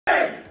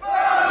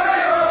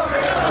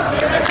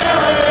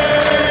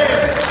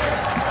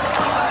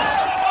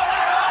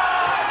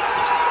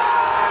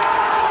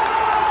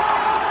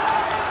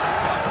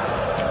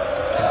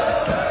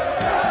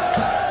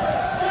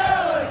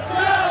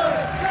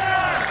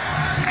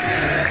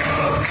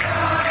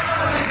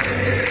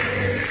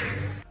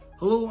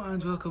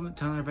welcome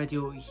to another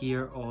video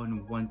here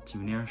on One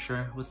Team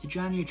Inertia. With the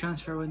January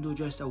transfer window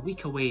just a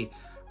week away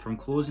from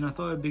closing, I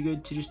thought it would be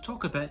good to just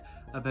talk a bit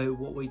about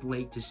what we'd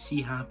like to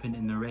see happen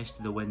in the rest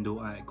of the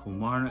window at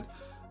Kilmarnock.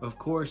 Of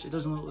course, it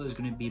doesn't look like there's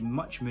going to be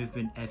much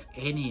movement, if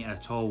any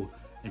at all,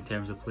 in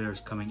terms of players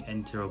coming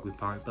into Rugby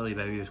Park. Billy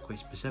Bowie was quite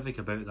specific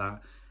about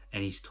that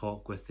in his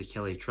talk with the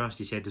Kelly Trust.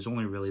 He said there's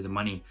only really the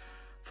money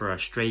for a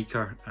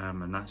striker,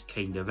 and that's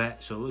kind of it.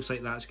 So it looks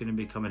like that's going to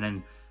be coming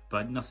in,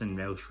 but nothing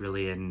else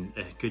really, and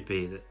it could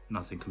be that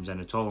nothing comes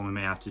in at all, and we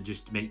may have to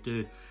just make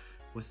do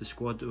with the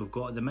squad that we've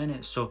got at the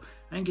minute. So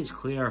I think it's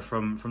clear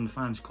from the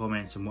fans'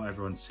 comments and what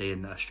everyone's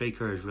saying that a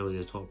striker is really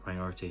the top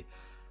priority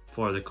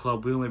for the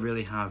club. We only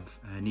really have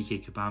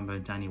Niki Kabamba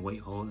and Danny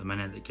Whitehall at the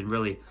minute that can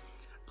really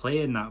play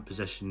in that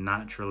position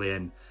naturally,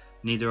 and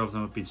neither of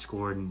them have been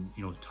scoring,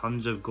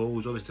 tons of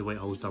goals. Obviously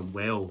Whitehall's done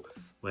well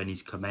when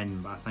he's come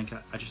in, but I think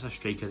just a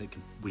striker that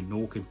we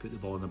know can put the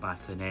ball in the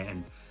back of the net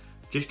and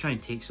just try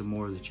and take some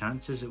more of the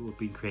chances that we've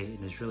been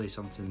creating is really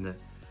something that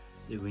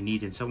we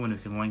need, and someone who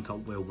can link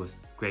up well with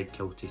Greg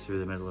Kiltie through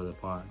the middle of the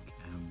park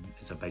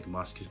is a big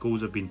must, because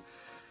goals have been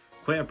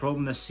quite a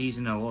problem this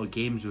season. A lot of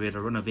games, we had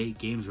a run of 8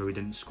 games where we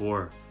didn't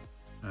score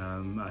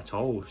at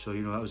all, so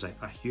that was like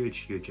a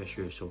huge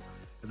issue. So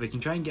if we can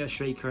try and get a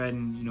striker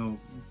in,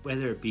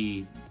 whether it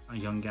be a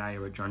young guy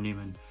or a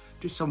journeyman,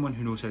 just someone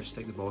who knows how to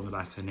stick the ball in the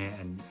back of the net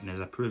and has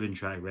a proven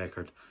track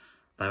record,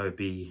 that would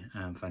be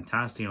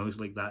fantastic. It looks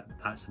like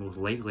that's the most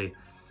likely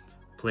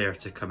player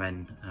to come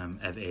in,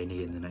 if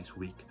any, in the next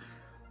week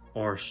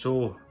or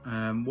so.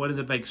 One of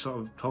the big sort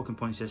of talking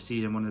points this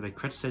season, one of the big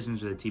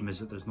criticisms of the team is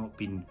that there's not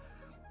been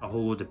a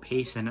whole load of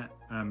pace in it,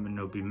 and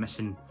they'll be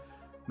missing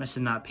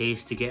that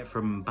pace to get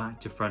from back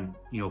to front,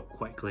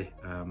 quickly,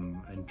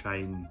 and try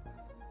and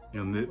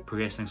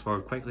progress things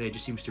forward quickly. It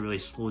just seems to really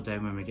slow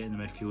down when we get in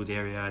the midfield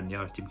area and the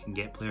other team can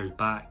get players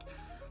back.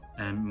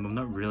 We've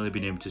not really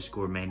been able to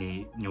score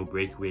many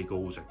breakaway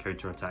goals or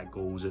counter-attack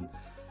goals, and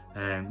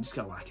just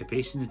got a lack of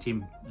pace in the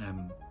team,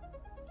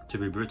 to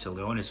be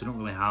brutally honest. We don't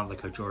really have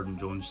like a Jordan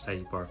Jones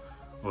type or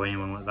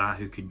anyone like that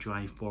who can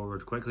drive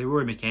forward quickly.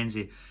 Rory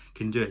McKenzie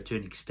can do it to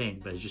an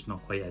extent, but it's just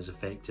not quite as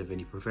effective, and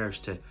he prefers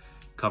to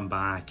come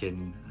back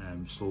and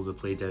slow the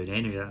play down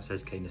anyway. That's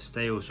his kind of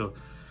style. So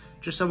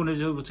just someone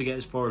who's able to get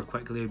us forward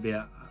quickly would be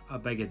a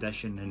big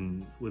addition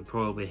and would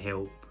probably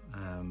help,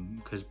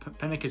 because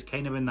Pinnock is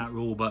kind of in that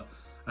role, but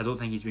I don't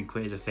think he's been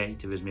quite as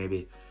effective as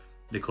maybe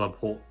the club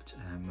hoped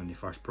when they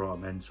first brought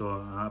him in. So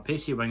a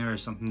pacey winger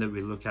is something that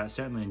we look at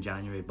certainly in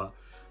January, but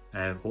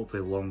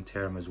hopefully long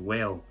term as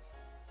well.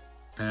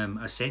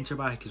 A centre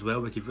back as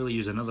well, we could really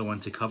use another one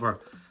to cover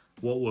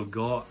what we've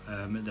got.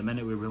 At the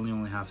minute we really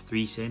only have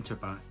 3 centre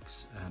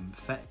backs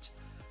fit,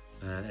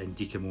 in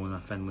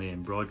Dikamona, Finlay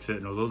and Broadfoot,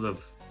 and although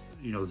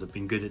they've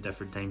been good at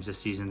different times this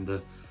season,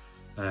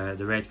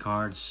 the red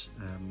cards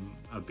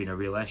have been a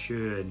real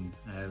issue,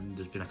 and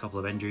there's been a couple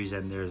of injuries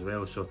in there as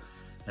well. So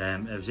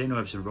if Zeno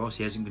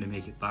Ibsen-Rossi isn't going to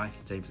make it back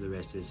in time for the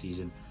rest of the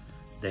season,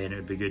 then it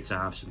would be good to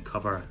have some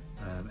cover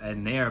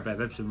in there. But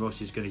if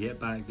Ibsen-Rossi is going to get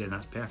back, then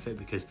that's perfect,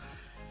 because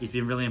he's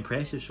been really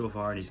impressive so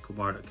far in his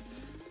Kilmarnock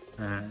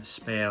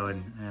spell,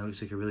 and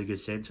looks like a really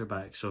good centre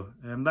back. So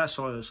that's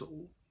sort of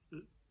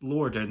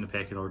lower down the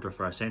pecking order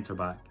for a centre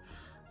back.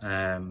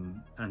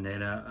 And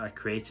then a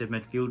creative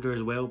midfielder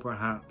as well,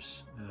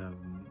 perhaps,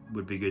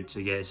 would be good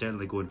to get,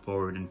 certainly going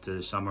forward into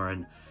the summer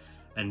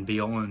and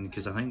beyond,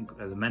 because I think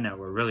at the minute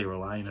we're really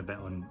relying a bit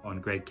on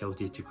Greg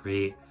Kiltie to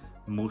create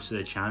most of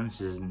the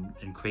chances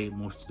and create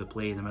most of the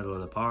play in the middle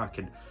of the park.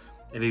 And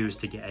if he was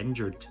to get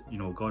injured,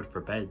 God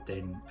forbid,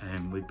 then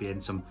we'd be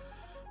in some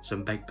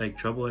big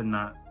trouble in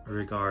that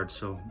regard.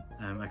 So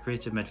a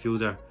creative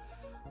midfielder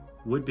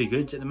would be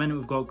good. At the minute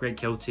we've got Greg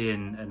Kiltie,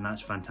 and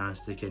that's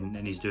fantastic,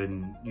 and he's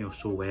doing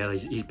so well.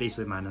 He's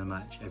basically man of the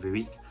match every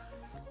week.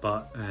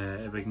 But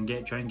if we can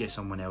try and get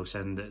someone else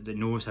in that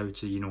knows how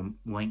to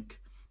link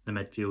the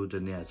midfield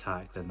and the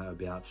attack, then that would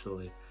be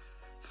absolutely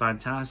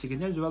fantastic. In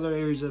terms of other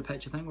areas of the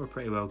pitch, I think we're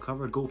pretty well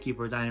covered.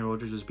 Goalkeeper Danny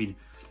Rogers has been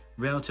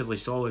relatively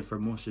solid for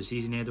most of the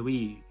season. He had a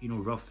wee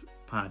rough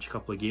patch a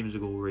couple of games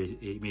ago where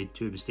he made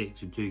 2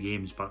 mistakes in 2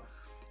 games, but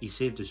he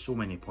saved us so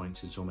many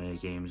points in so many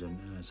games, and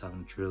it's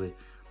having a truly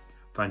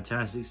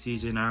fantastic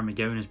season. Aaron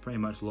McGowan has pretty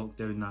much locked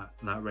down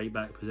that right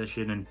back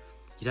position, and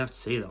you'd have to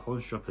say that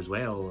Honstrup as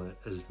well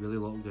has really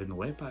locked down the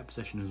left back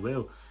position as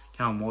well.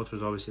 Callum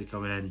Waters obviously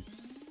coming in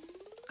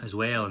as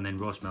well, and then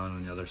Ross Millen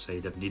on the other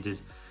side if needed.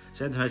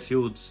 Centre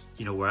midfield,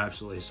 we're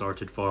absolutely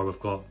sorted for. We've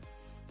got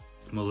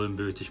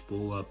Malumbu,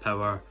 Tishbola,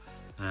 Power,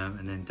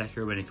 and then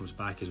Dicker when he comes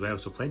back as well,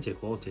 so plenty of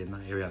quality in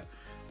that area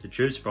to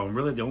choose from.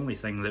 Really the only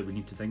thing that we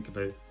need to think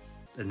about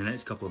in the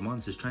next couple of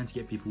months is trying to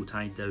get people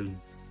tied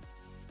down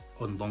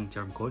on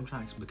long-term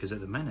contracts, because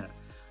at the minute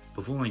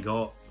we've only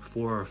got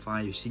 4 or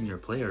 5 senior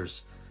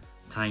players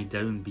tied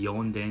down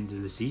beyond the end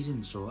of the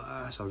season. So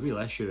that's a real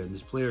issue, and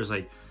there's players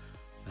like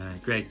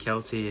Greg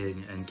Kiltie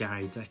and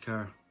Gary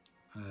Dicker,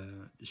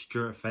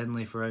 Stuart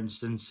Finlay for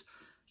instance.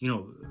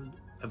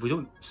 If we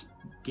don't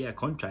get a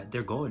contract,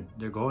 they're gone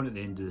at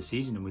the end of the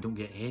season, and we don't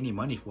get any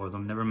money for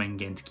them, never mind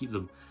getting to keep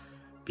them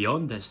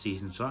beyond this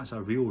season. So that's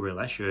a real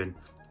issue, and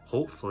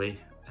hopefully,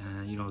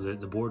 you know,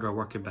 the board are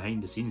working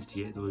behind the scenes to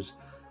get those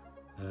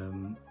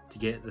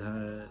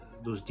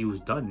those deals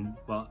done.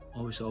 But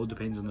obviously, it all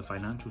depends on the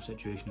financial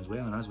situation as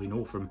well. And as we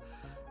know from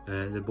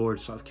the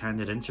board's sort of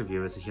candid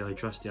interview with the Haley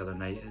Trust the other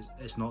night,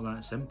 it's not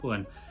that simple,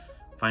 and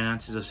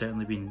finances have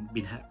certainly been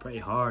hit pretty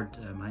hard.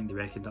 I think they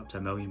reckoned up to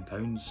 £1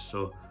 million.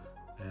 So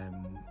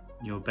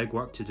you know, big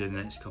work to do in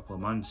the next couple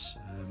of months.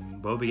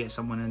 Will we get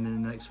someone in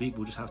the next week?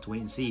 We'll just have to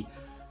wait and see.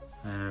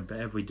 But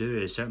if we do,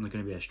 it's certainly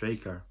going to be a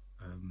striker.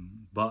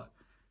 But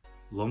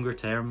longer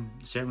term,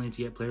 certainly need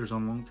to get players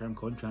on long-term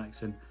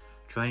contracts and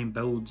try and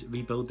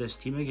rebuild this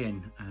team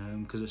again,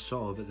 because it's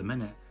sort of at the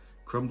minute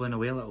crumbling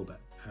away a little bit.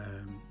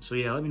 So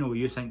yeah, let me know what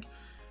you think.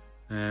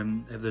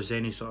 If there's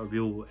any sort of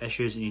real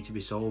issues that need to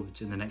be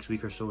solved in the next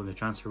week or so in the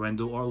transfer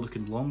window, or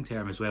looking long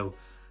term as well.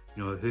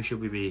 You know, who should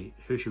we be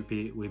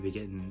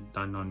getting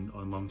done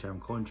on long term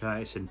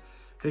contracts, and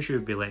who should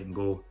we be letting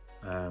go,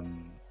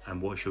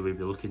 and what should we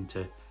be looking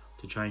to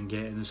try and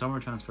get in the summer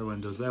transfer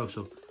window as well.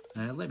 So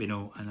let me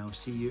know, and I'll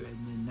see you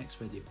in the next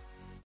video.